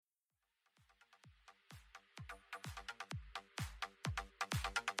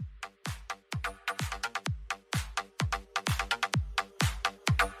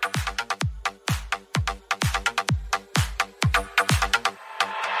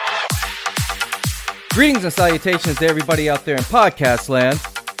Greetings and salutations to everybody out there in podcast land.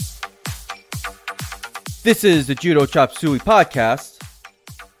 This is the Judo Chop Suey podcast,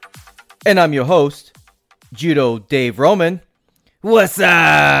 and I'm your host, Judo Dave Roman. What's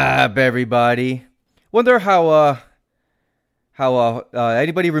up, everybody? Wonder how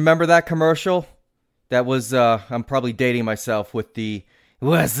anybody remember that commercial? That was I'm probably dating myself with the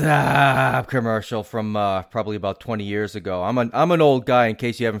 "What's up" commercial from probably about 20 years ago. I'm an old guy, in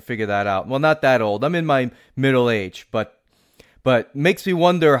case you haven't figured that out. Well, not that old. I'm in my middle age, but makes me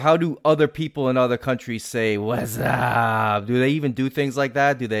wonder, how do other people in other countries say "What's up"? Do they even do things like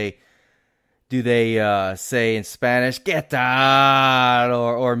that? Do they say in Spanish "Get out,"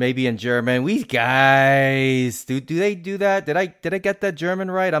 or maybe in German "We guys"? Do they do that? Did I get that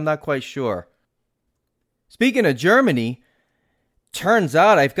German right? I'm not quite sure. Speaking of Germany, turns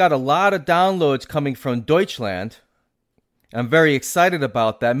out I've got a lot of downloads coming from Deutschland. I'm very excited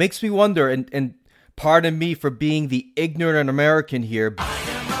about that. Makes me wonder, and pardon me for being the ignorant American here,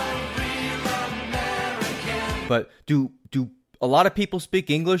 but do a lot of people speak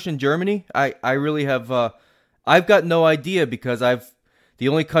English in Germany? I really have, I've got no idea, because the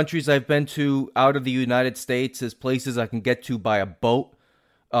only countries I've been to out of the United States is places I can get to by a boat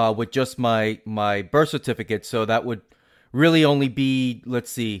with just my birth certificate. So that would really only be, let's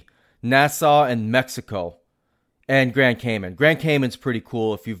see, Nassau and Mexico and Grand Cayman. Grand Cayman's pretty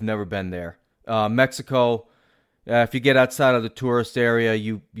cool if you've never been there. Mexico, if you get outside of the tourist area,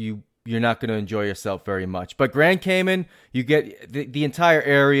 you're not going to enjoy yourself very much. But Grand Cayman, you get the entire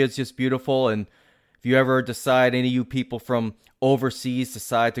area is just beautiful. And if you ever decide, any of you people from overseas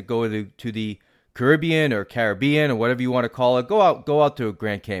decide to go to the Caribbean or whatever you want to call it, go out to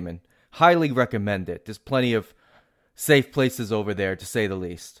Grand Cayman. Highly recommend it. There's plenty of safe places over there, to say the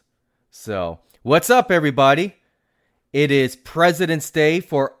least. So, what's up, everybody? It is President's Day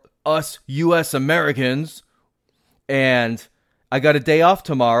for us U.S. Americans, and I got a day off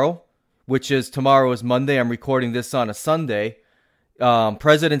tomorrow, tomorrow is Monday. I'm recording this on a Sunday.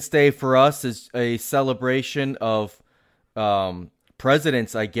 President's Day for us is a celebration of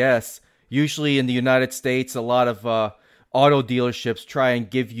presidents, I guess. Usually in the United States, a lot of auto dealerships try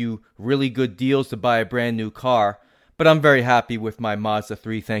and give you really good deals to buy a brand new car. But I'm very happy with my Mazda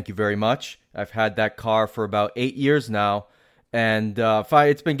 3, thank you very much. I've had that car for about 8 years now, and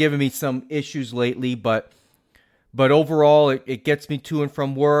it's been giving me some issues lately, but overall it gets me to and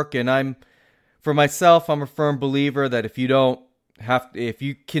from work. And for myself, I'm a firm believer that if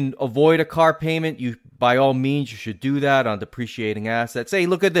you can avoid a car payment, by all means you should do that on depreciating assets. Hey,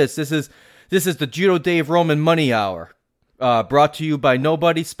 look at this. This is the Judo Dave Roman Money Hour, brought to you by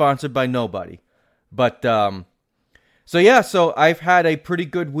nobody, sponsored by nobody. But So I've had a pretty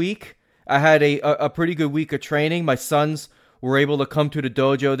good week. I had a pretty good week of training. My sons were able to come to the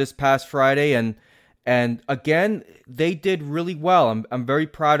dojo this past Friday, and again, they did really well. I'm very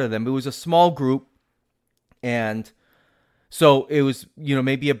proud of them. It was a small group, and so it was,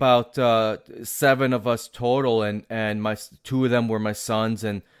 maybe about 7 of us total, and my 2 of them were my sons,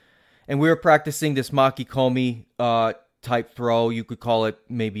 and we were practicing this makikomi type throw. You could call it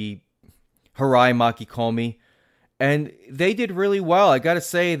maybe Harai makikomi. And they did really well. I got to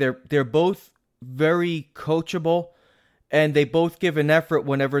say, they're both very coachable, and they both give an effort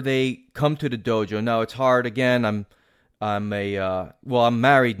whenever they come to the dojo. Now, it's hard. Again, I'm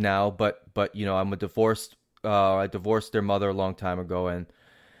married now, but I'm a divorced. I divorced their mother a long time ago,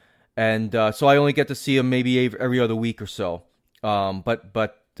 and so I only get to see them maybe every other week or so. But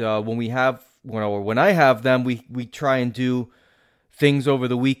when I have them, we try and do things over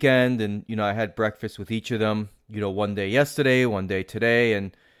the weekend, and I had breakfast with each of them. One day yesterday, one day today,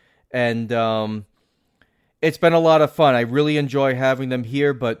 and it's been a lot of fun. I really enjoy having them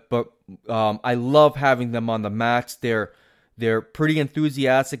here, but I love having them on the mats. They're pretty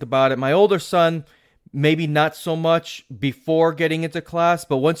enthusiastic about it. My older son, maybe not so much before getting into class,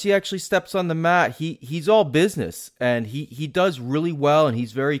 but once he actually steps on the mat, he's all business, and he does really well, and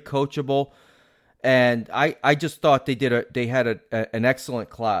he's very coachable. And I just thought they had an excellent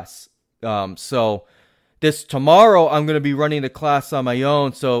class. So this tomorrow, I'm going to be running the class on my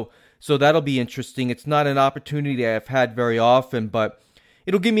own, so that'll be interesting. It's not an opportunity I've had very often, but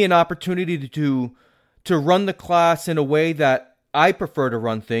it'll give me an opportunity to run the class in a way that I prefer to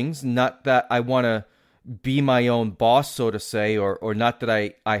run things, not that I want to be my own boss, so to say, or not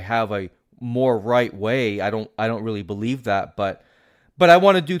that I have a more right way. I don't really believe that, but I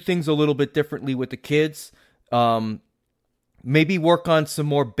want to do things a little bit differently with the kids. Maybe work on some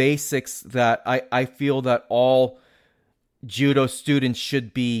more basics that I feel that all judo students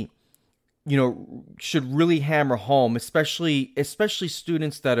should really hammer home, especially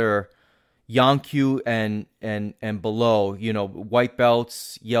students that are Yankyu and below, white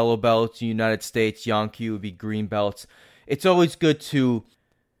belts, yellow belts, United States, Yankyu would be green belts. It's always good to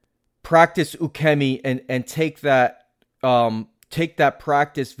practice ukemi and take that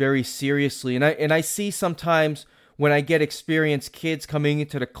practice very seriously. And I see sometimes when I get experienced kids coming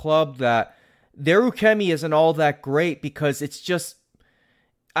into the club that their ukemi isn't all that great because it's just,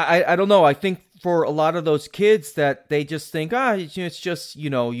 I don't know. I think for a lot of those kids that they just think, it's just,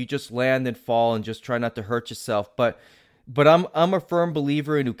 you just land and fall and just try not to hurt yourself. But I'm a firm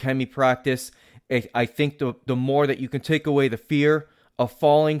believer in ukemi practice. I think the more that you can take away the fear of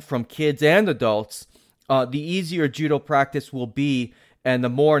falling from kids and adults, the easier judo practice will be, and the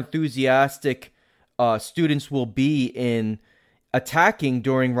more enthusiastic students will be in attacking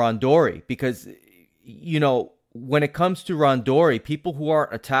during randori. Because, when it comes to randori, people who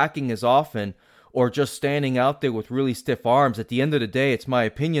aren't attacking as often or just standing out there with really stiff arms, at the end of the day, it's my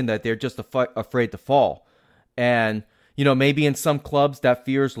opinion that they're just afraid to fall. And, maybe in some clubs that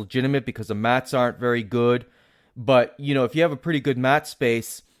fear is legitimate because the mats aren't very good. But, if you have a pretty good mat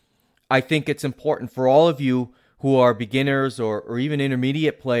space, I think it's important for all of you who are beginners or even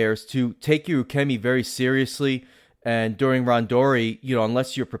intermediate players to take your ukemi very seriously. And during randori,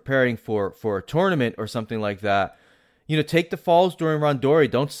 unless you're preparing for a tournament or something like that, take the falls during randori.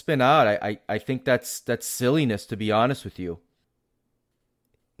 Don't spin out. I think that's silliness, to be honest with you.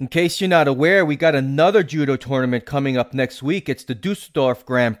 In case you're not aware, we got another judo tournament coming up next week. It's the Dusseldorf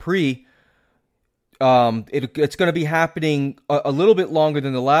Grand Prix. It's going to be happening a little bit longer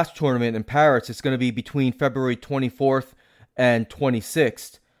than the last tournament in Paris. It's going to be between February 24th and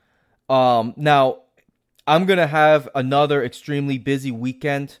 26th. Now, I'm going to have another extremely busy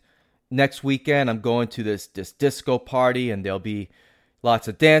weekend. Next weekend, I'm going to this disco party, and there'll be lots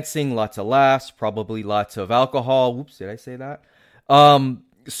of dancing, lots of laughs, probably lots of alcohol. Whoops, did I say that?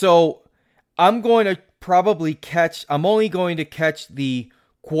 So I'm going to I'm only going to catch the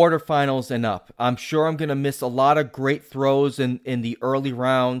quarterfinals and up. I'm sure I'm going to miss a lot of great throws in the early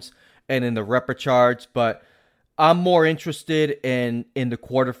rounds and in the repechage, but I'm more interested in the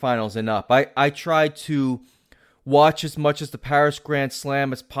quarterfinals and up. I tried to watch as much as the Paris Grand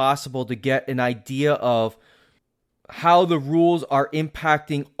Slam as possible to get an idea of how the rules are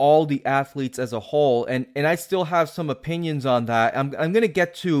impacting all the athletes as a whole, and I still have some opinions on that. I'm going to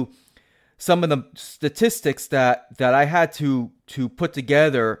get to some of the statistics that I had to put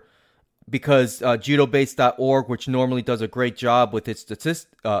together because judobase.org, which normally does a great job with its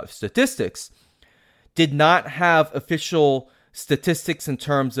statistics, did not have official statistics in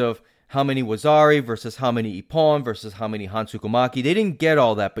terms of how many wazari versus how many ippon versus how many hansukumaki. They didn't get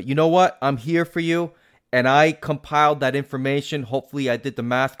all that, but you know what? I'm here for you, and I compiled that information. Hopefully I did the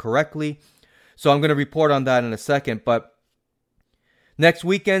math correctly. So I'm going to report on that in a second, but next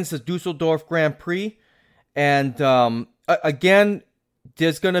weekend's the Dusseldorf Grand Prix, and again,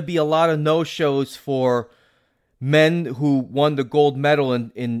 there's going to be a lot of no-shows for men who won the gold medal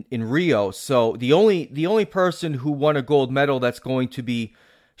in Rio. So the only person who won a gold medal that's going to be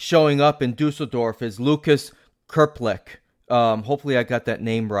showing up in Dusseldorf is Lucas Kerplek. Hopefully I got that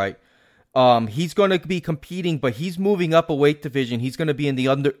name right. He's going to be competing, but he's moving up a weight division. He's going to be in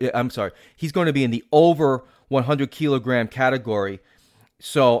he's going to be in the over 100 kilogram category.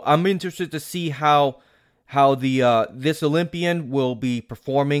 So I'm interested to see how this Olympian will be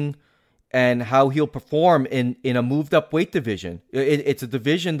performing and how he'll perform in a moved up weight division. It's a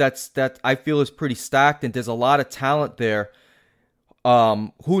division that I feel is pretty stacked, and there's a lot of talent there.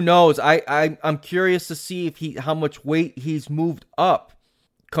 Who knows? I'm curious to see how much weight he's moved up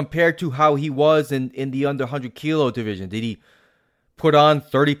compared to how he was in the under 100 kilo division. Did he put on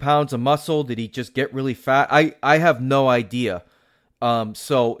 30 pounds of muscle? Did he just get really fat? I have no idea.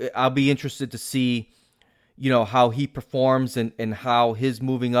 So I'll be interested to see, how he performs and how his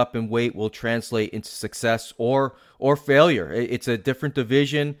moving up in weight will translate into success or failure. It's a different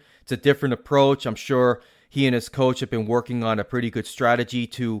division. It's a different approach. I'm sure he and his coach have been working on a pretty good strategy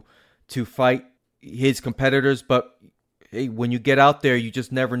to fight his competitors. But hey, when you get out there, you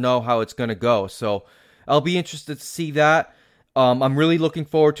just never know how it's going to go. So I'll be interested to see that. I'm really looking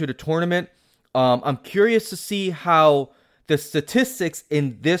forward to the tournament. I'm curious to see how the statistics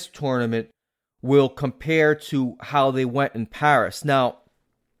in this tournament will compare to how they went in Paris. Now,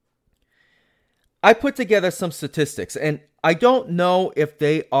 I put together some statistics, and I don't know if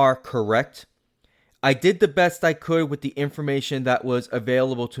they are correct. I did the best I could with the information that was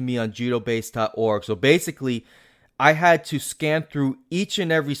available to me on judobase.org. So basically, I had to scan through each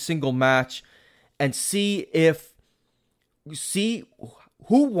and every single match and see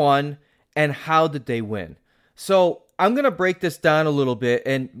who won and how did they win. So I'm going to break this down a little bit,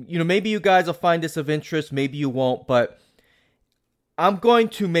 and maybe you guys will find this of interest, maybe you won't, but I'm going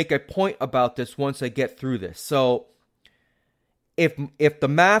to make a point about this once I get through this. So if the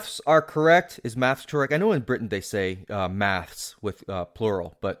maths are correct, is maths correct? I know in Britain they say maths with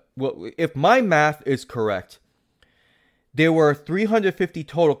plural, but if my math is correct, there were 350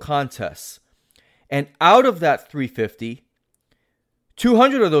 total contests. And out of that 350,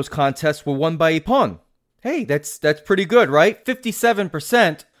 200 of those contests were won by Ippon. Hey, that's pretty good, right?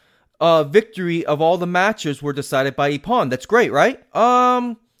 57% victory of all the matches were decided by Ippon. That's great, right?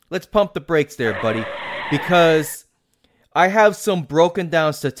 Let's pump the brakes there, buddy, because I have some broken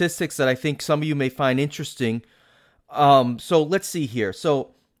down statistics that I think some of you may find interesting. So let's see here.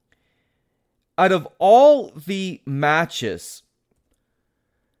 So out of all the matches,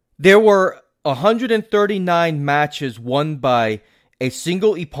 there were 139 matches won by a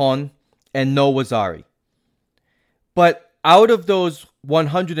single Ippon and no Wazari. But out of those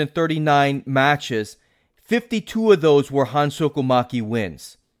 139 matches, 52 of those were Hansoku Maki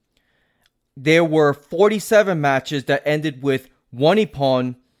wins. There were 47 matches that ended with one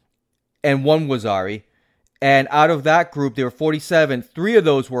Ippon and one Wazari. And out of that group, there were 47. 3 of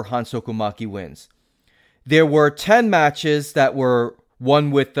those were Hansoku Maki wins. There were 10 matches that were won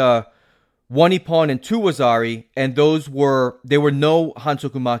with one Ippon and 2 Wazari, and there were no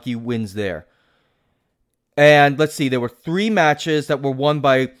Hansoku Maki wins there. And let's see, there were 3 matches that were won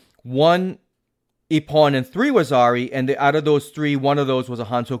by 1 Ippon and 3 Wazari, and out of those 3, 1 of those was a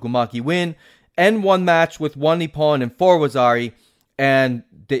Hansoku Maki win, and 1 match with 1 Ippon and 4 Wazari, and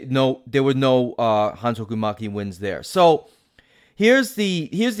there were no Hansoku Maki wins there. So here's the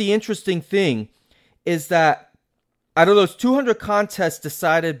interesting thing, is that out of those 200 contests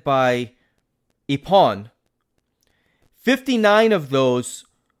decided by Ippon, 59 of those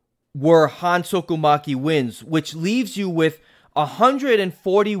were Hansoku Maki wins, which leaves you with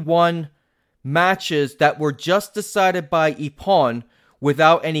 141 matches that were just decided by Ippon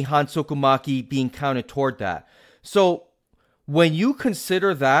without any Hansoku Maki being counted toward that. So when you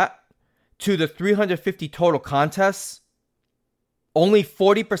consider that to the 350 total contests, only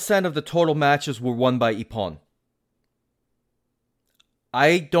 40% of the total matches were won by Ippon.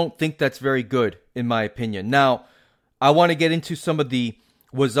 I don't think that's very good, in my opinion. Now, I want to get into some of the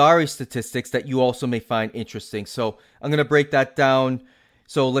Wazari statistics that you also may find interesting. So I'm going to break that down.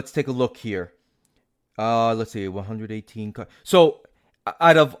 So let's take a look here. Let's see, 118. So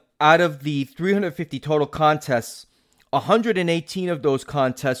out of the 350 total contests, 118 of those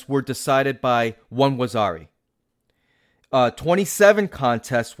contests were decided by 1 Wazari. 27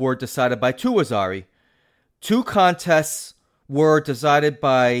 contests were decided by 2 Wazari. 2 contests were decided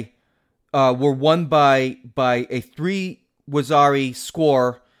by were won by a 3 Wazari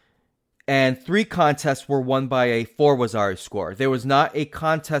score, and 3 contests were won by a 4 Wazari score. There was not a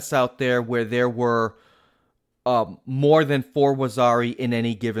contest out there where there were more than 4 Wazari in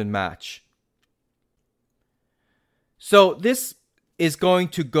any given match. So this is going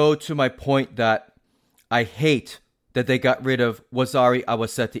to go to my point that I hate that they got rid of Wazari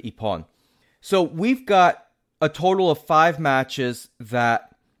Awasete Ippon. So we've got a total of 5 matches that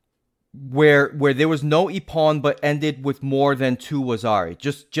where there was no Ippon but ended with more than 2 Wazari,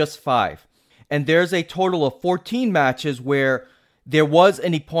 just 5. And there's a total of 14 matches where there was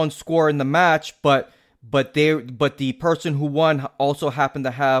an Ippon score in the match, but the person who won also happened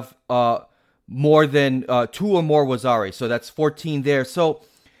to have more than 2 or more Wazari. So that's 14 there. So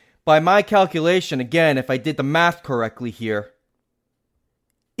by my calculation, again, if I did the math correctly here,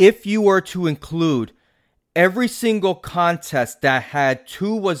 if you were to include every single contest that had 2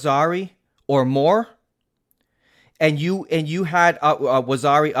 Wazari or more, and you had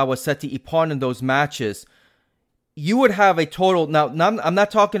Wazari Awasete Ippon in those matches, you would have a total. Now, I'm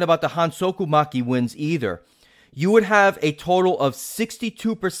not talking about the Hansoku Maki wins either. You would have a total of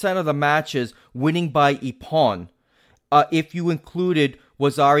 62% of the matches winning by Ippon if you included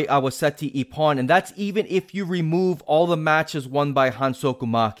Wazari Awasete Ippon, and that's even if you remove all the matches won by Hansoku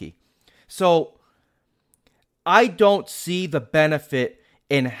Maki. So I don't see the benefit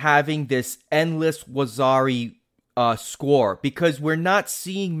in having this endless Wazari score, because we're not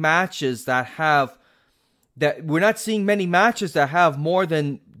seeing matches that have we're not seeing many matches that have more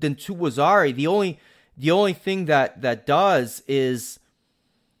than 2 Wazari. The only thing that does is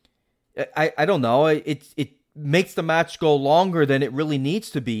I don't know, it makes the match go longer than it really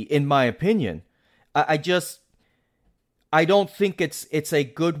needs to be, in my opinion. I don't think it's a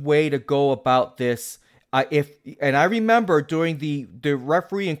good way to go about this. And I remember during the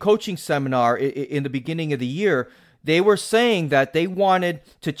referee and coaching seminar in the beginning of the year, they were saying that they wanted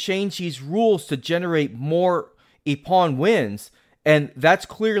to change these rules to generate more Ippon wins, and that's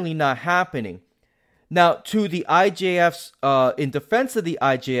clearly not happening. Now, to the IJF's, in defense of the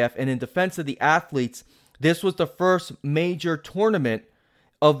IJF and in defense of the athletes, this was the first major tournament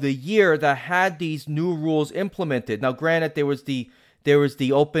of the year that had these new rules implemented. Now, granted, there was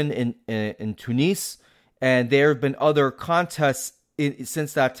the Open in Tunis, and there have been other contests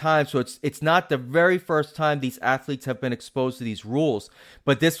since that time. So it's not the very first time these athletes have been exposed to these rules,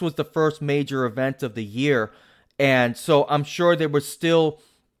 but this was the first major event of the year, and so I'm sure there was still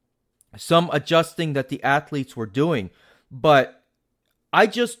some adjusting that the athletes were doing, but I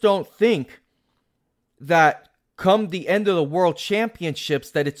just don't think that come the end of the World Championships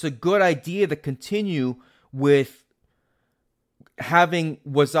that it's a good idea to continue with having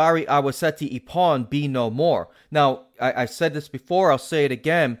Wazari Awaseti Ippon be no more. Now, I said this before, I'll say it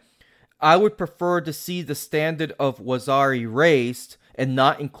again. I would prefer to see the standard of Wazari raised and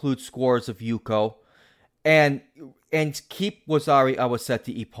not include scores of Yuko, and keep Wazari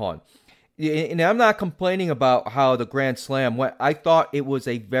Awaseti Ippon. And I'm not complaining about how the Grand Slam went. I thought it was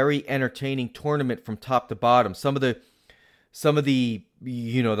a very entertaining tournament from top to bottom. Some of the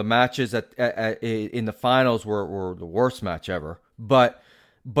the matches in the finals were the worst match ever. But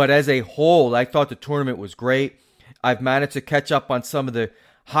as a whole, I thought the tournament was great. I've managed to catch up on some of the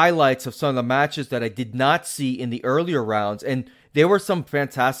highlights of some of the matches that I did not see in the earlier rounds, and there were some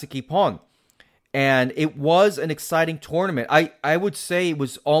fantastic Ippon. And it was an exciting tournament. I would say it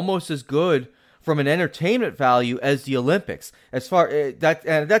was almost as good from an entertainment value as the Olympics. As far that,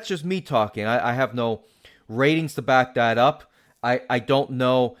 and that's just me talking. I have no ratings to back that up. I don't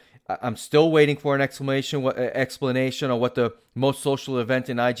know. I'm still waiting for an explanation on what the most social event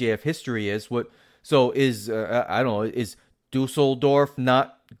in IJF history is. I don't know. Is Dusseldorf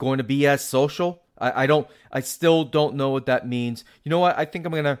not going to be as social? I still don't know what that means. You know what? I think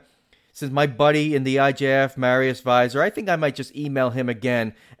I'm gonna. Since my buddy in the IJF, Marius Visor, I think I might just email him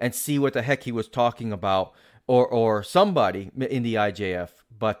again and see what the heck he was talking about, or somebody in the IJF.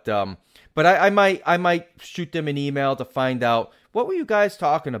 But I might shoot them an email to find out what were you guys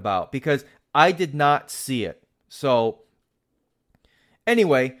talking about, because I did not see it. So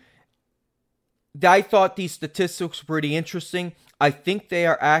anyway, I thought these statistics were pretty interesting. I think they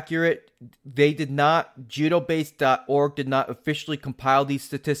are accurate. They did not, judobase.org did not officially compile these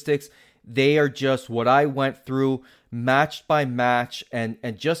statistics. They are just what I went through match by match and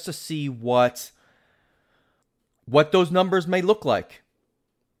just to see what those numbers may look like.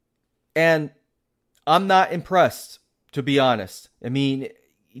 And I'm not impressed, to be honest. I mean,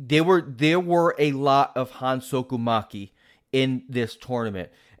 there were a lot of Hansoku Maki in this tournament,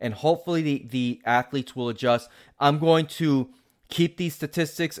 and hopefully the athletes will adjust. I'm going to keep these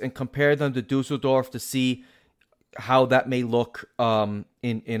statistics and compare them to Dusseldorf to see how that may look. I'll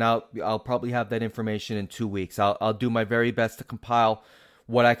probably have that information in 2 weeks. I'll do my very best to compile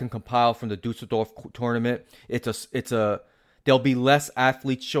what I can compile from the Dusseldorf tournament. There'll be less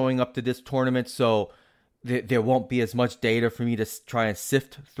athletes showing up to this tournament, so there won't be as much data for me to try and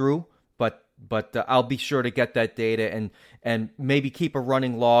sift through. But I'll be sure to get that data and maybe keep a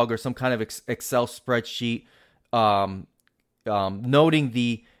running log or some kind of Excel spreadsheet. Noting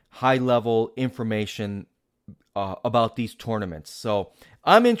the high-level information about these tournaments. So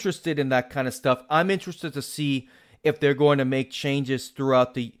I'm interested in that kind of stuff. I'm interested to see if they're going to make changes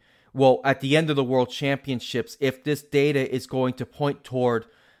throughout at the end of the World Championships, if this data is going to point toward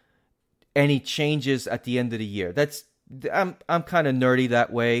any changes at the end of the year. I'm kind of nerdy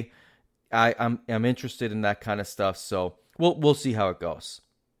that way. I'm interested in that kind of stuff. So we'll see how it goes.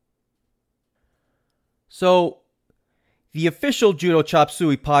 So the official Judo Chop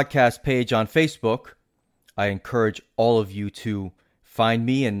Suey podcast page on Facebook, I encourage all of you to find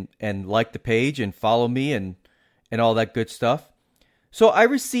me and like the page and follow me and all that good stuff. So I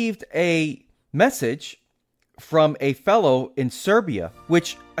received a message from a fellow in Serbia,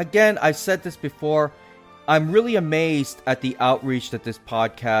 which, again, I've said this before, I'm really amazed at the outreach that this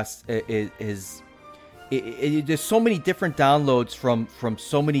podcast is. There's so many different downloads from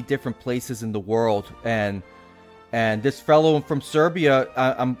so many different places in the world, and this fellow from Serbia,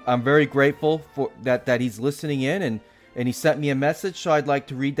 I'm very grateful for that he's listening in, and he sent me a message, so I'd like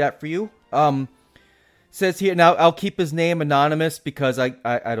to read that for you. Says here, now I'll keep his name anonymous because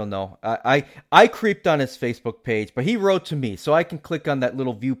I don't know. I creeped on his Facebook page, but he wrote to me, so I can click on that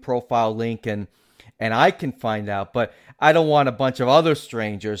little view profile link and I can find out. But I don't want a bunch of other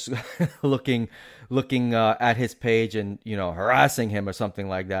strangers looking at his page and harassing him or something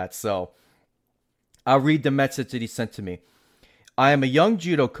like that. So I'll read the message that he sent to me. I am a young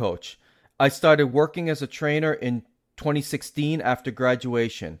judo coach. I started working as a trainer in 2016 after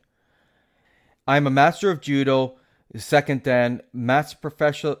graduation. I am a master of judo Second Dan, master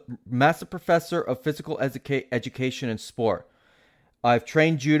professor of physical education and sport. I've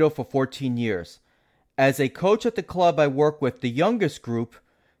trained judo for 14 years. As a coach at the club, I work with the youngest group,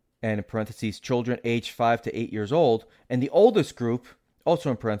 and in parentheses, children aged 5 to 8 years old, and the oldest group,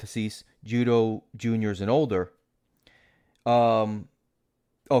 also in parentheses, judo juniors and older.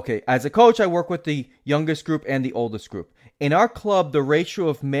 Okay, as a coach, I work with the youngest group and the oldest group. In our club, the ratio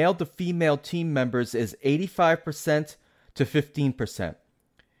of male to female team members is 85% to 15%.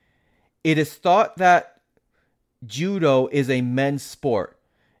 It is thought that judo is a men's sport.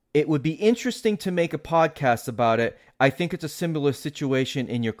 It would be interesting to make a podcast about it. I think it's a similar situation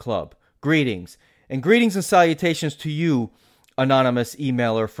in your club. Greetings. And greetings and salutations to you, anonymous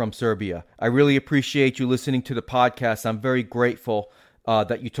emailer from Serbia. I really appreciate you listening to the podcast. I'm very grateful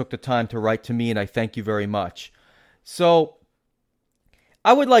that you took the time to write to me, and I thank you very much. So,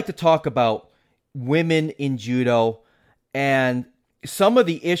 I would like to talk about women in judo and some of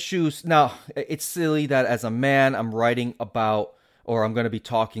the issues. Now, it's silly that as a man, I'm writing about, or I'm going to be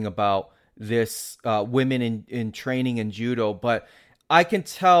talking about this women in training in judo, but I can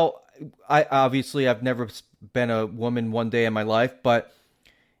tell, I've never been a woman one day in my life, but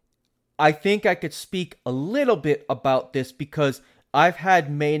I think I could speak a little bit about this because I've had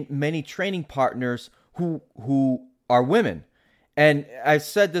many training partners who are women. And I've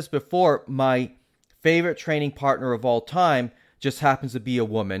said this before, my favorite training partner of all time just happens to be a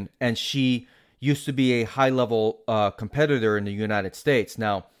woman, and she used to be a high-level competitor in the United States.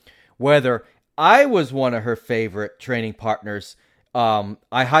 Now, whether I was one of her favorite training partners, I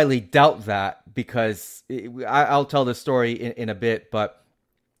highly doubt that because I'll tell this story in a bit, but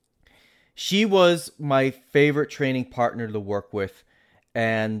she was my favorite training partner to work with,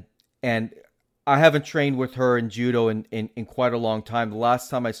 and I haven't trained with her in judo in quite a long time. The last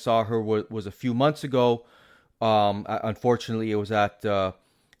time I saw her was a few months ago. Unfortunately, it was at the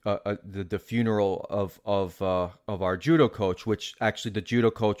funeral of our judo coach, which actually the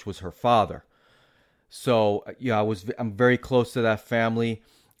judo coach was her father. So yeah, I'm very close to that family,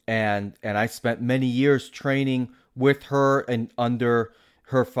 and I spent many years training with her and under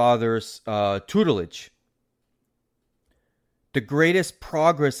her father's tutelage. The greatest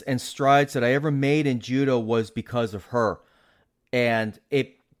progress and strides that I ever made in judo was because of her. And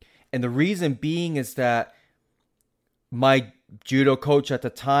the reason being is that my judo coach at the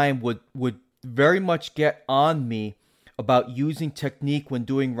time would very much get on me about using technique when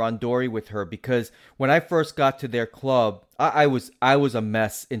doing randori with her, because when I first got to their club, I was a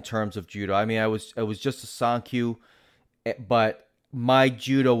mess in terms of judo. I mean, I was just a sankyu, but my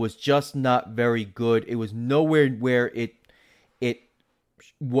judo was just not very good. It was nowhere where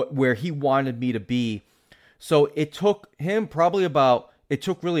where he wanted me to be. So it took him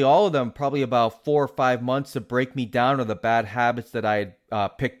really all of them probably about 4 or 5 months to break me down to the bad habits that I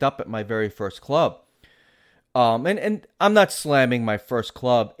had picked up at my very first club. And I'm not slamming my first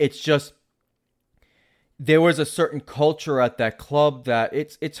club. It's just there was a certain culture at that club that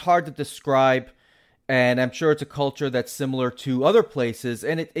it's hard to describe. And I'm sure it's a culture that's similar to other places.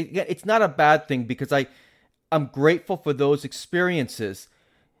 And it's not a bad thing because I'm grateful for those experiences.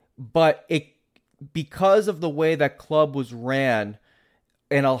 But because of the way that club was ran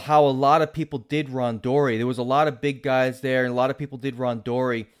and how a lot of people did randori, there was a lot of big guys there and a lot of people did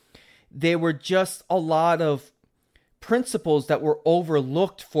randori. There were just a lot of principles that were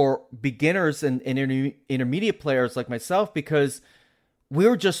overlooked for beginners and intermediate players like myself because we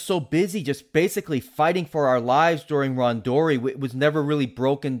were just so busy just basically fighting for our lives during randori. It was never really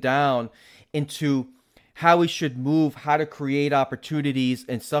broken down into how we should move, how to create opportunities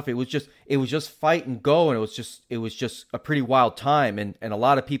and stuff. It was just fight and go, and it was just a pretty wild time, and a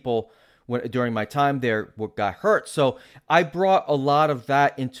lot of people during my time there got hurt. So I brought a lot of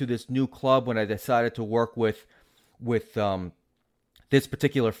that into this new club when I decided to work with this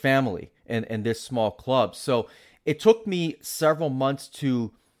particular family and this small club. So it took me several months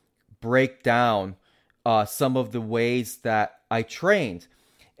to break down some of the ways that I trained.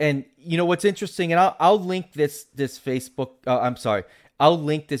 And you know what's interesting, and I'll link this Facebook. I'll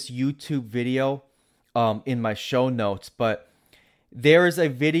link this YouTube video in my show notes. But there is a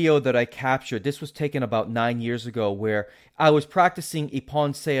video that I captured. This was taken about 9 years ago, where I was practicing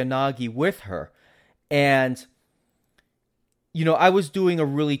Ippon Seoinage with her, and you know I was doing a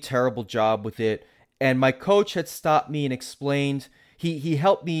really terrible job with it. And my coach had stopped me and explained. He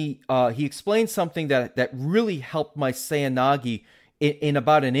helped me. He explained something that really helped my Seoinage. In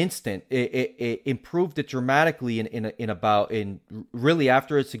about an instant. It improved it dramatically in really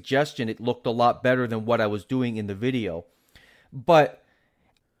after a suggestion, it looked a lot better than what I was doing in the video. But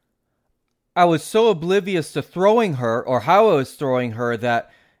I was so oblivious to throwing her or how I was throwing her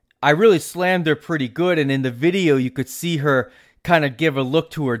that I really slammed her pretty good. And in the video, you could see her kind of give a look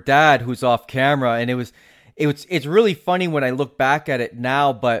to her dad, who's off camera, and it's really funny when I look back at it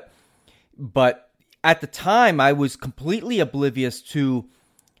now. But at the time, I was completely oblivious to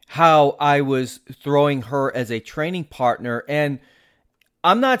how I was throwing her as a training partner. And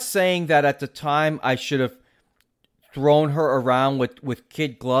I'm not saying that at the time I should have thrown her around with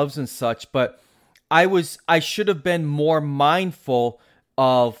kid gloves and such, but I should have been more mindful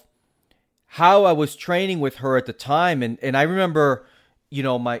of how I was training with her at the time. And I remember,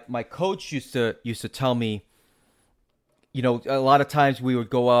 my coach used to tell me, a lot of times we would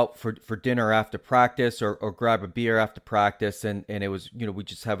go out for dinner after practice or grab a beer after practice, and it was, we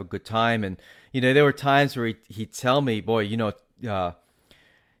just have a good time. And, there were times where he'd tell me, boy,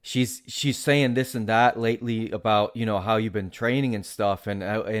 she's saying this and that lately about, how you've been training and stuff. And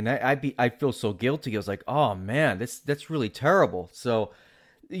I'd feel so guilty. I was like, oh man, that's really terrible. So,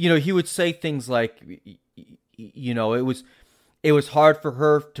 he would say things like, it was hard for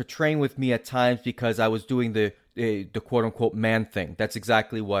her to train with me at times because I was doing the quote unquote man thing. That's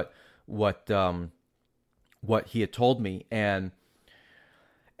exactly what he had told me. And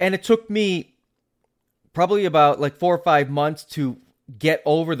it took me probably about like 4 or 5 months to get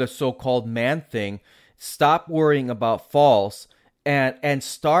over the so-called man thing, stop worrying about falls, and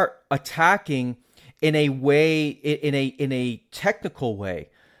start attacking in a way, in a technical way.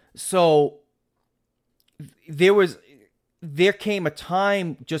 So there came a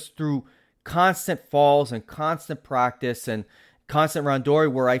time just through constant falls and constant practice and constant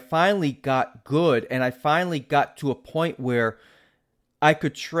randori where I finally got good, and I finally got to a point where I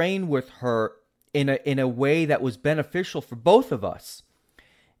could train with her in a way that was beneficial for both of us.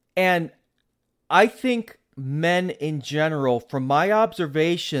 And I think men in general, from my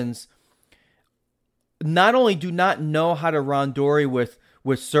observations, not only do not know how to randori with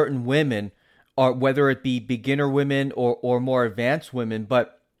certain women, or whether it be beginner women or more advanced women,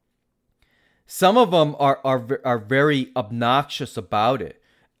 but some of them are very obnoxious about it,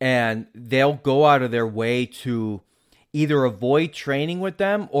 and they'll go out of their way to either avoid training with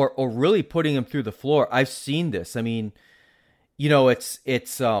them or really putting them through the floor. I've seen this. I mean, it's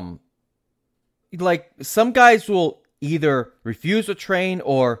like some guys will either refuse to train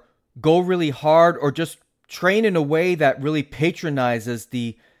or go really hard or just train in a way that really patronizes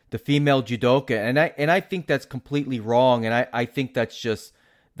the female judoka, and I think that's completely wrong, and I think that's just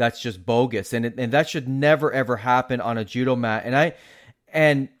bogus, and that should never ever happen on a judo mat.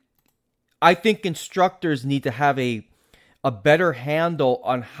 And I think instructors need to have a better handle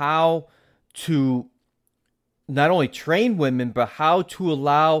on how to not only train women, but how to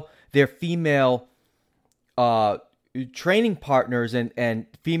allow their female training partners and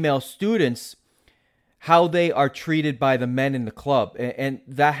female students, how they are treated by the men in the club. And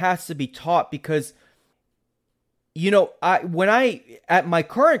that has to be taught, because when I at my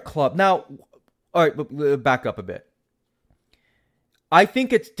current club now, all right, back up a bit. I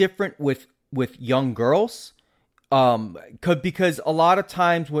think it's different with young girls, because a lot of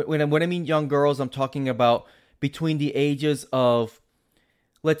times when I mean young girls, I'm talking about between the ages of,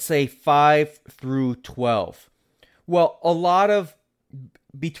 let's say, 5 through 12. Well, a lot of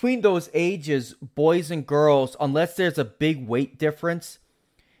between those ages, boys and girls, unless there's a big weight difference,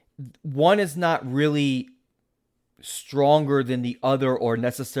 one is not really stronger than the other or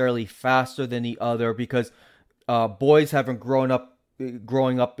necessarily faster than the other, because boys haven't grown up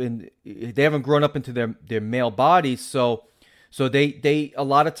into their male bodies, so they a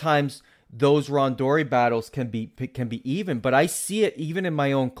lot of times those randori battles can be even. But I see it even in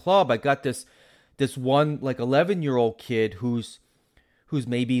my own club. I got this one like 11-year-old kid who's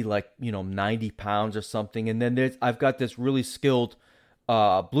maybe like 90 pounds or something, and then I've got this really skilled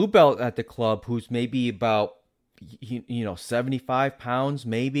blue belt at the club who's maybe about 75 pounds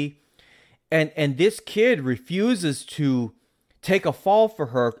maybe, and this kid refuses to take a fall for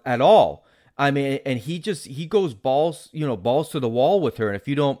her at all. I mean, and he goes balls to the wall with her. And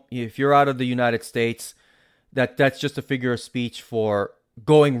if you're out of the United States, that's just a figure of speech for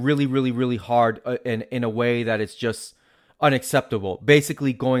going really, really, really hard in a way that is just unacceptable.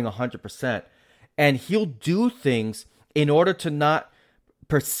 Basically going 100%. And he'll do things in order to not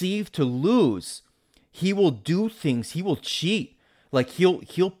perceive to lose. He will do things. He will cheat. Like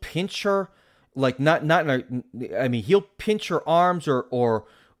he'll pinch her, like he'll pinch her arms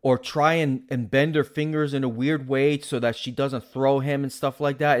or try and bend her fingers in a weird way so that she doesn't throw him and stuff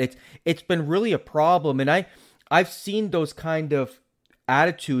like that. It's been really a problem, and I've seen those kind of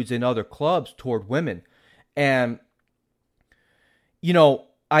attitudes in other clubs toward women. And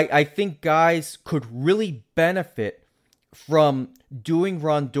I think guys could really benefit from doing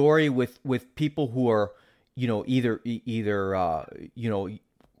randori with people who are, either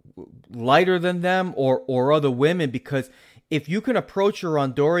lighter than them or other women, because if you can approach your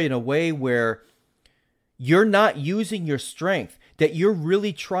randori in a way where you're not using your strength, that you're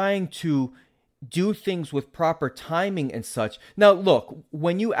really trying to do things with proper timing and such. Now, look,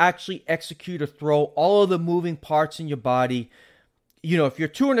 when you actually execute a throw, all of the moving parts in your body, if you're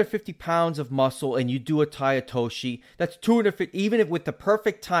 250 pounds of muscle and you do a Tayatoshi, that's 250, even if with the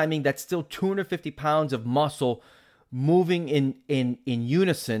perfect timing, that's still 250 pounds of muscle moving in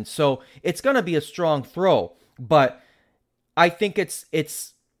unison. So it's going to be a strong throw, but I think it's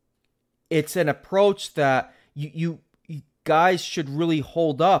an approach that you guys should really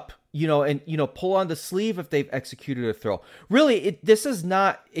hold up, and pull on the sleeve if they've executed a throw. Really, this is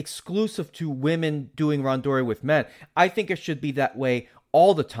not exclusive to women doing randori with men. I think it should be that way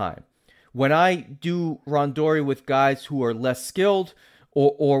all the time. When I do randori with guys who are less skilled,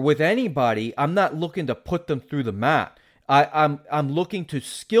 or with anybody, I'm not looking to put them through the mat. I'm looking to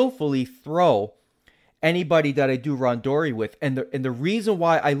skillfully throw anybody that I do randori with. And the reason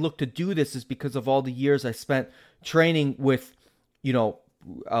why I look to do this is because of all the years I spent training with,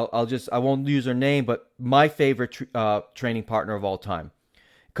 I won't use her name, but my favorite training partner of all time.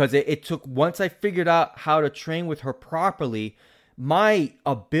 Because it took, once I figured out how to train with her properly, my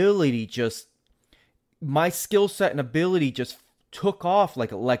skill set and ability just took off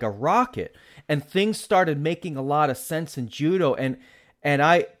like a rocket, and things started making a lot of sense in judo. And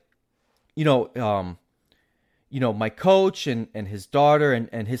I, my coach and his daughter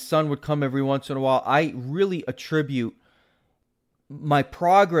and his son would come every once in a while. I really attribute my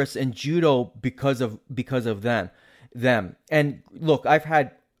progress in judo because of them. And look, I've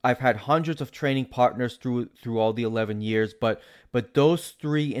had hundreds of training partners through all the 11 years, but those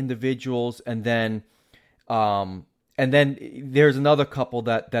three individuals, and then there's another couple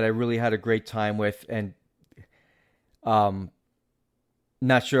that I really had a great time with, and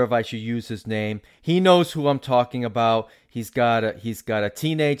not sure if I should use his name. He knows who I'm talking about. He's got a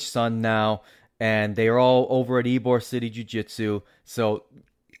teenage son now, and they are all over at Ybor City Jiu-Jitsu. So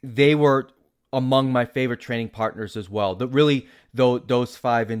they were among my favorite training partners as well. Those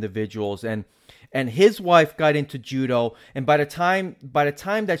five individuals, and his wife got into judo, and by the time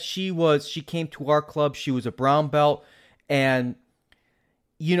that she came to our club, she was a brown belt. And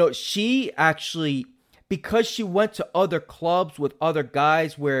she actually, because she went to other clubs with other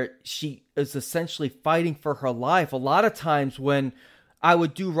guys where she is essentially fighting for her life, a lot of times when I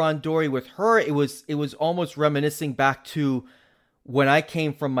would do randori with her, it was almost reminiscing back to when I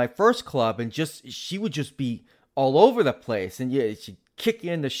came from my first club, and she would just be all over the place, and she'd kick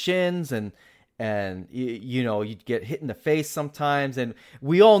you in the shins, and you'd get hit in the face sometimes, and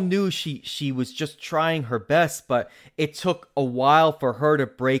we all knew she was just trying her best, but it took a while for her to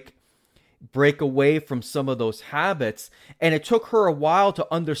break away from some of those habits, and it took her a while to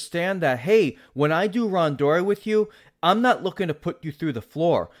understand that, hey, when I do randori with you, I'm not looking to put you through the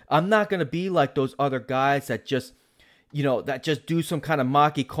floor. I'm not going to be like those other guys that just do some kind of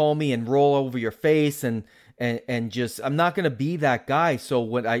maki komi and roll over your face, and just, I'm not going to be that guy. So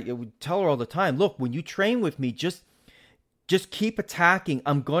when I would tell her all the time, look, when you train with me, just keep attacking.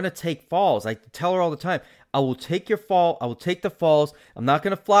 I'm going to take falls. I tell her all the time, I will take your fall. I will take the falls. I'm not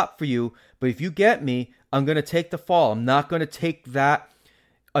going to flop for you, but if you get me, I'm going to take the fall. I'm not going to take that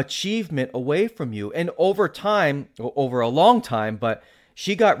achievement away from you. And over a long time, but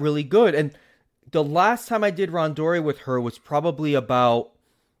she got really good. And the last time I did randori with her was probably about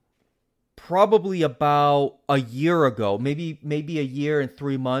a year ago, maybe a year and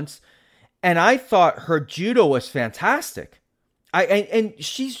 3 months. And I thought her judo was fantastic. And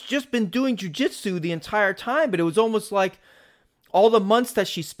she's just been doing jiu-jitsu the entire time, but it was almost like all the months that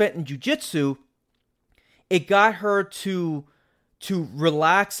she spent in jiu-jitsu, it got her to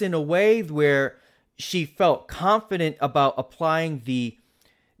relax in a way where she felt confident about applying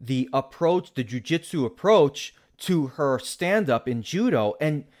the approach, the jiu-jitsu approach, to her stand-up in judo,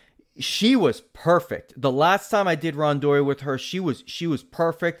 and she was perfect. The last time I did randori with her, she was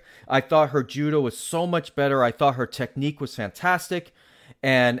perfect. I thought her judo was so much better. I thought her technique was fantastic,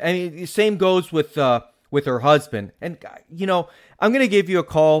 and I mean, the same goes with her husband. And I'm gonna give you a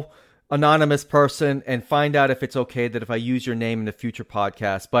call, anonymous person, and find out if it's okay that if I use your name in the future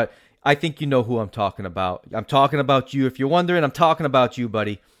podcast. But I think you know who I'm talking about. I'm talking about you. If you're wondering, I'm talking about you,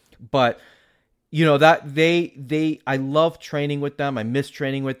 buddy. But that I love training with them. I miss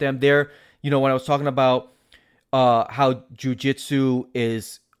training with them. They're, when I was talking about how jiu-jitsu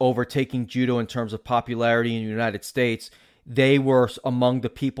is overtaking judo in terms of popularity in the United States, they were among the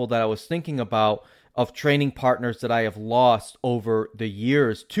people that I was thinking about of training partners that I have lost over the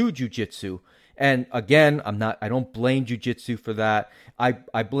years to jiu-jitsu. And again, I don't blame jiu-jitsu for that.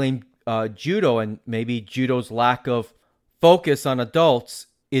 I blame judo and maybe judo's lack of focus on adults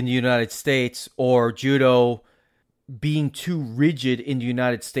in the United States, or judo being too rigid in the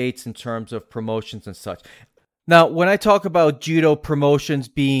United States in terms of promotions and such. Now, when I talk about judo promotions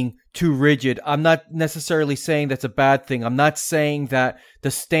being too rigid, I'm not necessarily saying that's a bad thing. I'm not saying that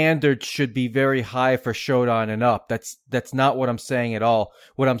the standards should be very high for Shodan and up. That's not what I'm saying at all.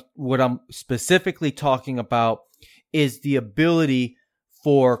 What I'm specifically talking about is the ability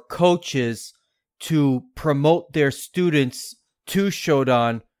for coaches to promote their students to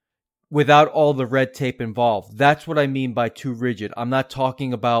Shodan without all the red tape involved. That's what I mean by too rigid. I'm not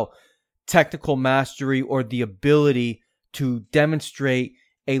talking about technical mastery or the ability to demonstrate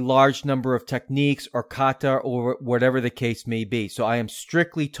a large number of techniques or kata or whatever the case may be. So I am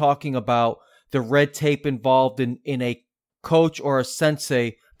strictly talking about the red tape involved in a coach or a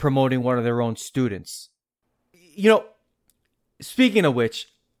sensei promoting one of their own students. Speaking of which,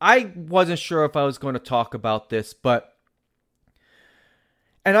 I wasn't sure if I was going to talk about this, but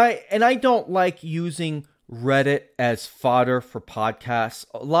and I don't like using Reddit as fodder for podcasts.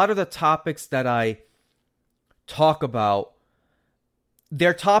 A lot of the topics that I talk about,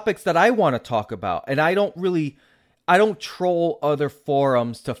 they're topics that I want to talk about. And I don't troll other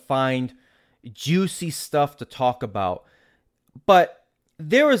forums to find juicy stuff to talk about. But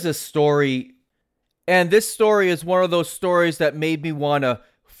there was a story, and this story is one of those stories that made me want to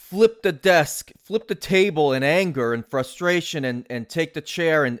flip the table in anger and frustration and take the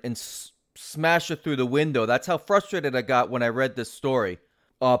chair and smash it through the window. That's how frustrated I got when I read this story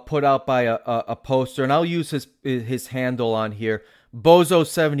put out by a poster. And I'll use his handle on here,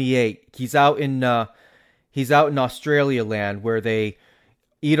 Bozo78. He's out in Australia land where they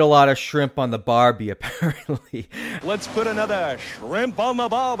eat a lot of shrimp on the barbie, apparently. Let's put another shrimp on the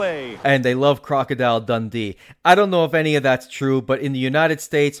barbie. And they love Crocodile Dundee. I don't know if any of that's true, but in the United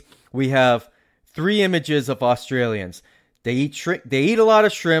States, we have 3 images of Australians. They eat a lot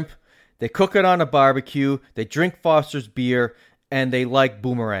of shrimp, they cook it on a barbecue, they drink Foster's beer, and they like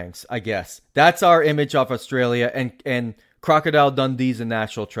boomerangs, I guess. That's our image of Australia, and Crocodile Dundee's a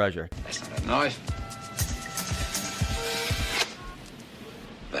national treasure. That's not a knife.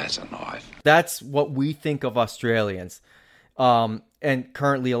 That's a knife. That's what we think of Australians. And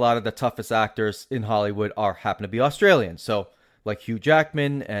currently a lot of the toughest actors in Hollywood happen to be Australian. So like Hugh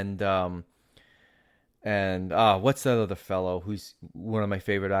Jackman and what's that other fellow who's one of my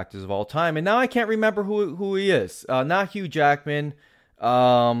favorite actors of all time? And now I can't remember who he is. Not Hugh Jackman.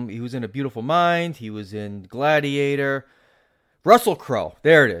 He was in A Beautiful Mind. He was in Gladiator. Russell Crowe.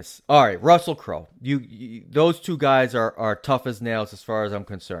 There it is. All right, Russell Crowe. Those two guys are tough as nails as far as I'm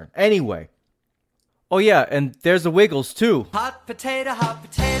concerned. Anyway. Oh, yeah, and there's the Wiggles, too. Hot potato, hot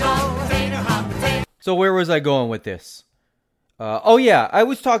potato, hot potato, hot potato. So where was I going with this? I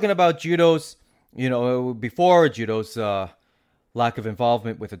was talking about judo's, before judo's lack of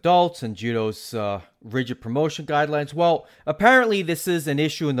involvement with adults and judo's rigid promotion guidelines. Well, apparently this is an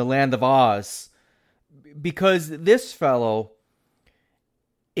issue in the land of Oz because this fellow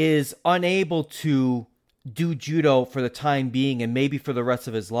is unable to do judo for the time being and maybe for the rest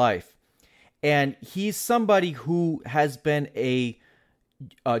of his life. And he's somebody who has been a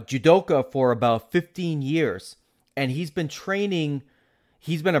judoka for about 15 years. And he's been training,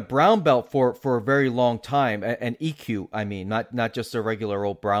 he's been a brown belt for a very long time. An EQ, I mean, not just a regular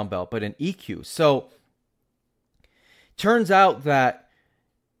old brown belt, but an EQ. So, turns out that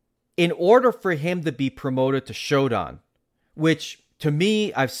in order for him to be promoted to Shodan, which to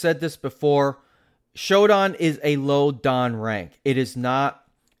me, I've said this before, Shodan is a low Dan rank. It is not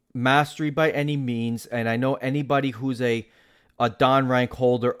mastery by any means, and I know anybody who's a Dan rank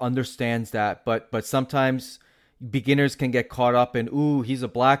holder understands that, but sometimes beginners can get caught up in, ooh, he's a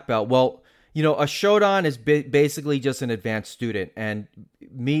black belt. Well, a Shodan is basically just an advanced student, and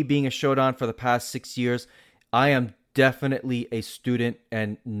me being a Shodan for the past 6 years, I am definitely a student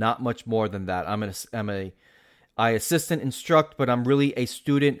and not much more than that. I assist and instruct, but I'm really a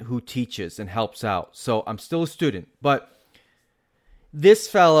student who teaches and helps out. So I'm still a student. But this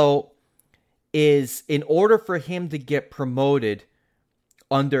fellow is, in order for him to get promoted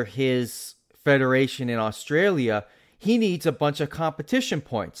under his federation in Australia, he needs a bunch of competition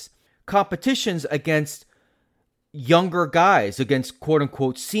points. Competitions against younger guys, against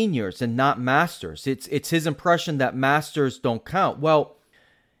quote-unquote seniors and not masters. It's his impression that masters don't count. Well,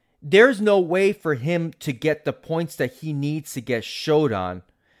 there's no way for him to get the points that he needs to get Shodan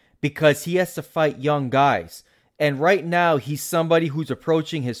because he has to fight young guys. And right now, he's somebody who's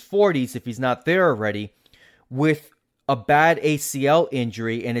approaching his 40s, if he's not there already, with a bad ACL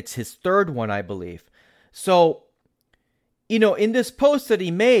injury, and it's his third one, I believe. So, in this post that he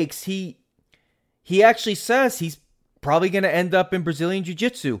makes, he actually says he's probably going to end up in Brazilian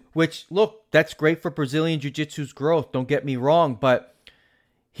Jiu-Jitsu, which, look, that's great for Brazilian Jiu-Jitsu's growth, don't get me wrong, but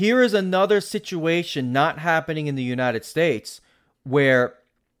here is another situation not happening in the United States where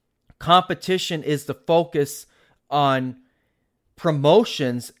competition is the focus on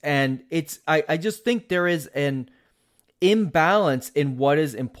promotions, and I just think there is an imbalance in what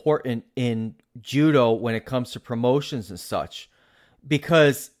is important in judo when it comes to promotions and such,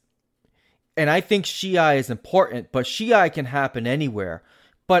 because, and I think Shiai is important, but Shiai can happen anywhere,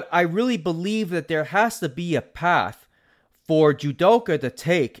 but I really believe that there has to be a path for judoka to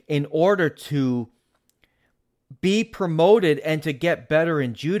take in order to be promoted and to get better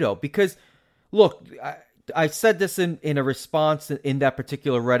in judo. Because, look, I said this in a response in that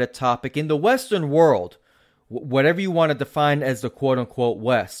particular Reddit topic. In the Western world, whatever you want to define as the quote-unquote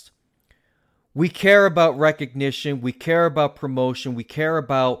West, we care about recognition, we care about promotion, we care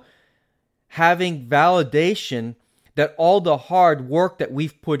about having validation that all the hard work that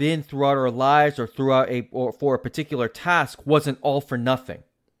we've put in throughout our lives or for a particular task wasn't all for nothing.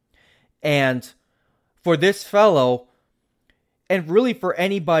 And for this fellow, and really for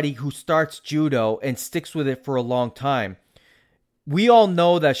anybody who starts judo and sticks with it for a long time, we all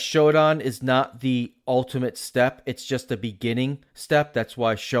know that Shodan is not the ultimate step. It's just a beginning step. That's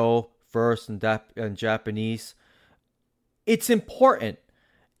why Sho first in Japanese. It's important.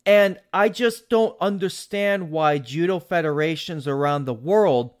 And I just don't understand why judo federations around the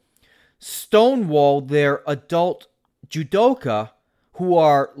world stonewall their adult judoka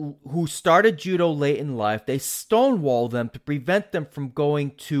who started judo late in life. They stonewall them to prevent them from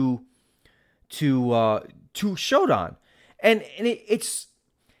going to Shodan. And it's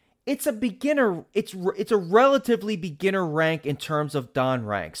a beginner. It's a relatively beginner rank in terms of Dan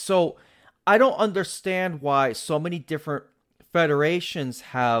rank. So I don't understand why so many different federations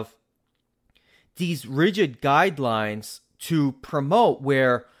have these rigid guidelines to promote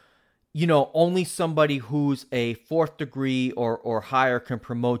where, only somebody who's a fourth degree or higher can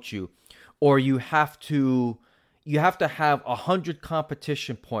promote you, or you have to have 100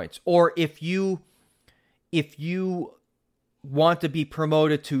 competition points, or if you want to be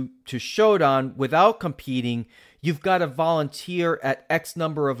promoted to Shodan without competing, you've got to volunteer at X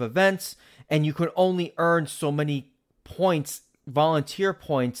number of events, and you can only earn so many points, volunteer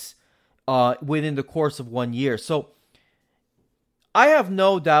points, within the course of 1 year. So I have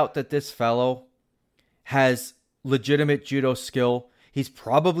no doubt that this fellow has legitimate judo skill. He's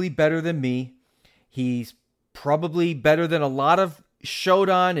probably better than me. He's probably better than a lot of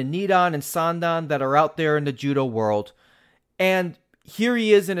Shodan and Nidan and Sandan that are out there in the judo world. And here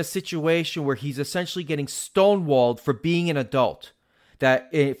he is in a situation where he's essentially getting stonewalled for being an adult. There's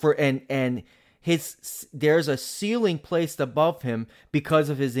a ceiling placed above him because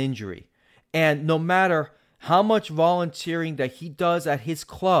of his injury. And no matter how much volunteering that he does at his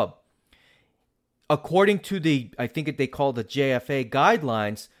club, according to I think they call the JFA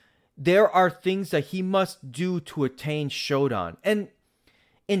guidelines, there are things that he must do to attain Shodan. And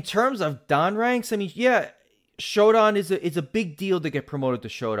in terms of Dan ranks, I mean, yeah, Shodan is a big deal to get promoted to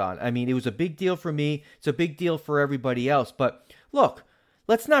Shodan. I mean, it was a big deal for me. It's a big deal for everybody else. But look,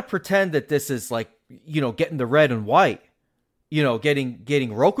 let's not pretend that this is like, getting the red and white, getting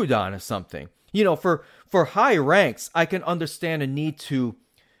Rokudan or something. For high ranks, I can understand a need to,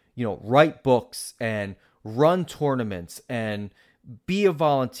 write books and run tournaments and be a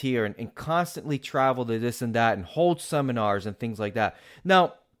volunteer and constantly travel to this and that and hold seminars and things like that.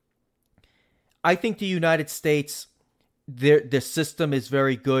 Now, I think the United States, the system is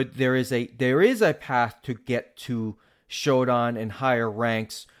very good. There is a path to get to Shodan and higher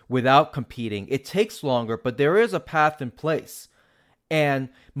ranks without competing. It takes longer, but there is a path in place. And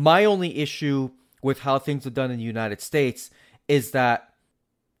my only issue with how things are done in the United States is that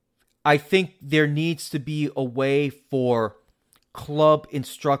I think there needs to be a way for club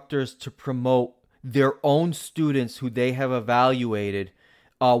instructors to promote their own students who they have evaluated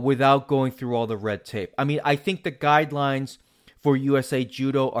without going through all the red tape. I mean, I think the guidelines for USA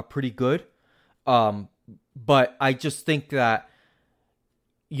Judo are pretty good. But I just think that,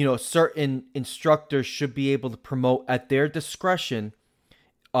 certain instructors should be able to promote at their discretion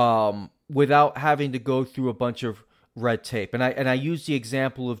without having to go through a bunch of red tape. And I used the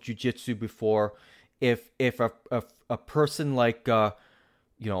example of jiu-jitsu before. If a person like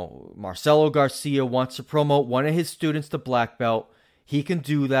Marcelo Garcia wants to promote one of his students to black belt, he can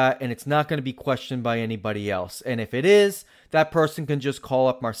do that, and it's not going to be questioned by anybody else. And if it is, that person can just call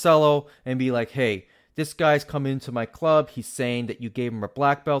up Marcelo and be like, hey, this guy's come into my club. He's saying that you gave him a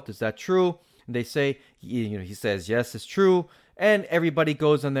black belt. Is that true? And they say, he says, yes, it's true. And everybody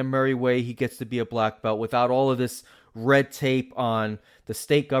goes on their merry way. He gets to be a black belt without all of this red tape on the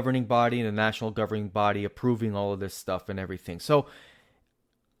state governing body and the national governing body approving all of this stuff and everything. So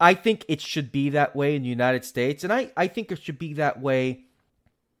I think it should be that way in the United States. And I think it should be that way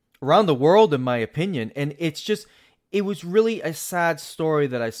around the world, in my opinion. And it was really a sad story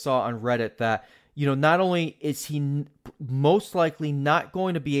that I saw on Reddit that, not only is he most likely not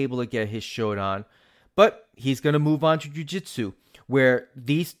going to be able to get his Shodan, but he's going to move on to jiu-jitsu, where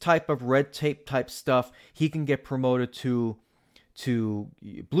these type of red tape type stuff, he can get promoted to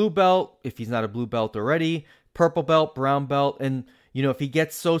blue belt if he's not a blue belt already, purple belt, brown belt, and if he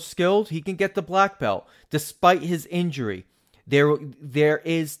gets so skilled, he can get the black belt despite his injury. There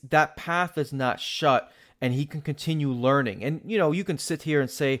is that path is not shut, and he can continue learning. And you can sit here and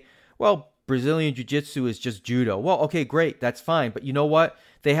say, well, Brazilian Jiu-Jitsu is just judo. Well, okay, great, that's fine. But you know what?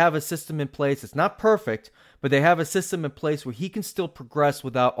 They have a system in place. It's not perfect, but they have a system in place where he can still progress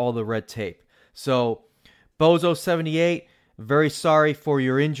without all the red tape. So, Bozo78, very sorry for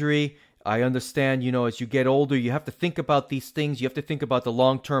your injury. I understand, as you get older, you have to think about these things. You have to think about the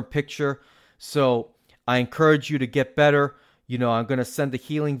long-term picture. So, I encourage you to get better. I'm going to send the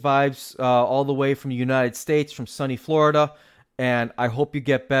healing vibes all the way from the United States, from sunny Florida. And I hope you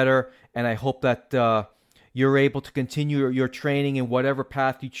get better. And I hope that you're able to continue your training in whatever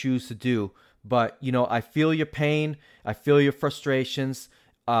path you choose to do. But, I feel your pain. I feel your frustrations.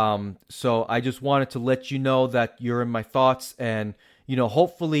 So I just wanted to let you know that you're in my thoughts. And,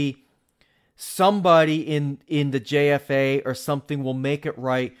 hopefully somebody in the JFA or something will make it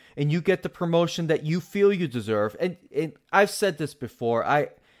right. And you get the promotion that you feel you deserve. And I've said this before.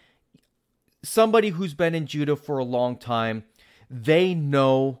 Somebody who's been in judo for a long time, they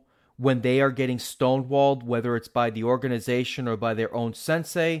know when they are getting stonewalled, whether it's by the organization or by their own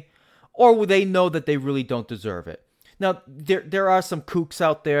sensei, or they know that they really don't deserve it. Now, there are some kooks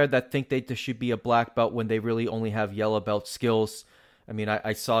out there that think they should be a black belt when they really only have yellow belt skills. I mean,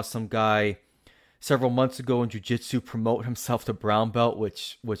 I saw some guy several months ago in jiu-jitsu promote himself to brown belt,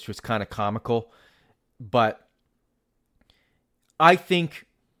 which was kind of comical. But I think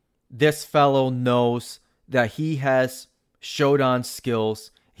this fellow knows that he has Shodan skills.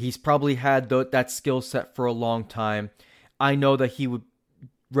 He's probably had that skill set for a long time. I know that he would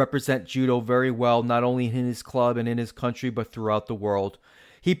represent judo very well, not only in his club and in his country, but throughout the world.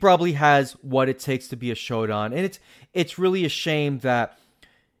 He probably has what it takes to be a Shodan. And it's really a shame that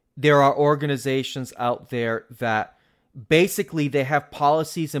there are organizations out there that basically they have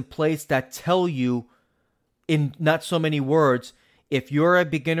policies in place that tell you in not so many words, if you're a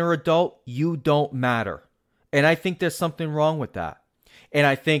beginner adult, you don't matter. And I think there's something wrong with that. And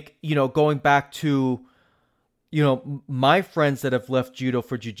I think, going back to, my friends that have left judo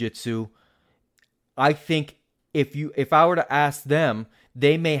for jiu-jitsu, I think if I were to ask them,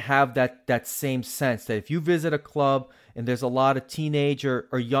 they may have that same sense that if you visit a club and there's a lot of teenage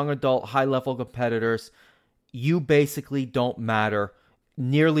or young adult high-level competitors, you basically don't matter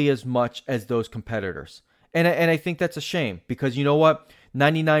nearly as much as those competitors. And I think that's a shame because you know what?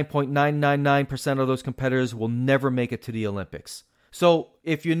 99.999% of those competitors will never make it to the Olympics. So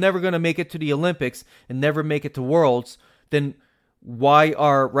if you're never going to make it to the Olympics and never make it to Worlds, then why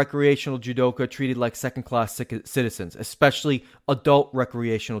are recreational judoka treated like second-class citizens, especially adult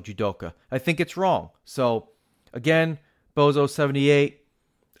recreational judoka? I think it's wrong. So again, Bozo78,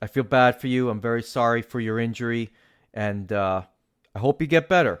 I feel bad for you. I'm very sorry for your injury, and I hope you get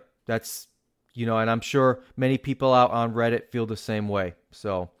better. That's, and I'm sure many people out on Reddit feel the same way.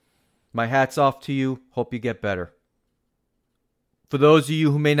 So my hat's off to you. Hope you get better. For those of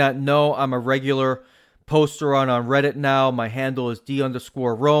you who may not know, I'm a regular poster on Reddit now. My handle is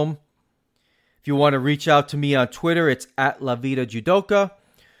D_Rome. If you want to reach out to me on Twitter, it's @LaVidaJudoka.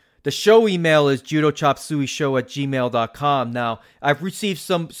 The show email is judochopsuey@gmail.com. Now, I've received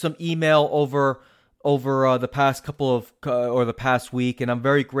some email over the past couple of or the past week, and I'm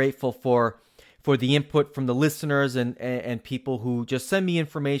very grateful for the input from the listeners and people who just send me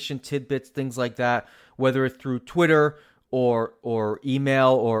information, tidbits, things like that, whether it's through Twitter or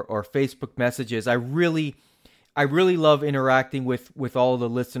email or Facebook messages. I really love interacting with all of the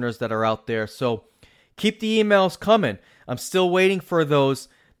listeners that are out there. So keep the emails coming. I'm still waiting for those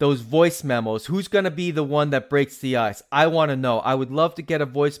voice memos. Who's going to be the one that breaks the ice? I want to know. I would love to get a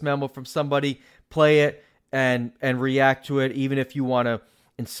voice memo from somebody, play it and react to it, even if you want to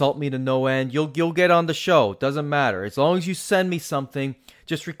insult me to no end. You'll get on the show. Doesn't matter. As long as you send me something,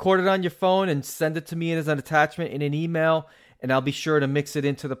 just record it on your phone and send it to me as an attachment in an email, and I'll be sure to mix it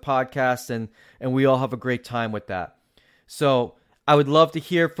into the podcast, and we all have a great time with that. So I would love to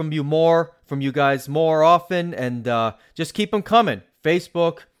hear from you guys more often, and just keep them coming.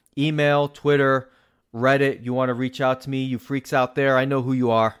 Facebook, email, Twitter, Reddit. You want to reach out to me, you freaks out there, I know who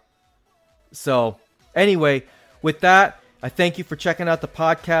you are. So anyway, with that, I thank you for checking out the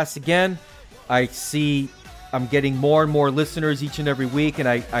podcast again. I see I'm getting more and more listeners each and every week, and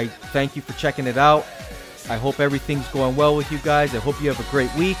I thank you for checking it out. I hope everything's going well with you guys. I hope you have a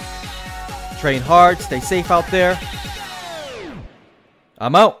great week. Train hard, stay safe out there.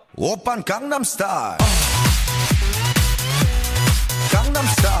 I'm out. Oppan Gangnam Style. Gangnam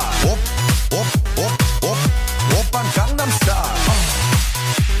Style. Oppan Gangnam Style.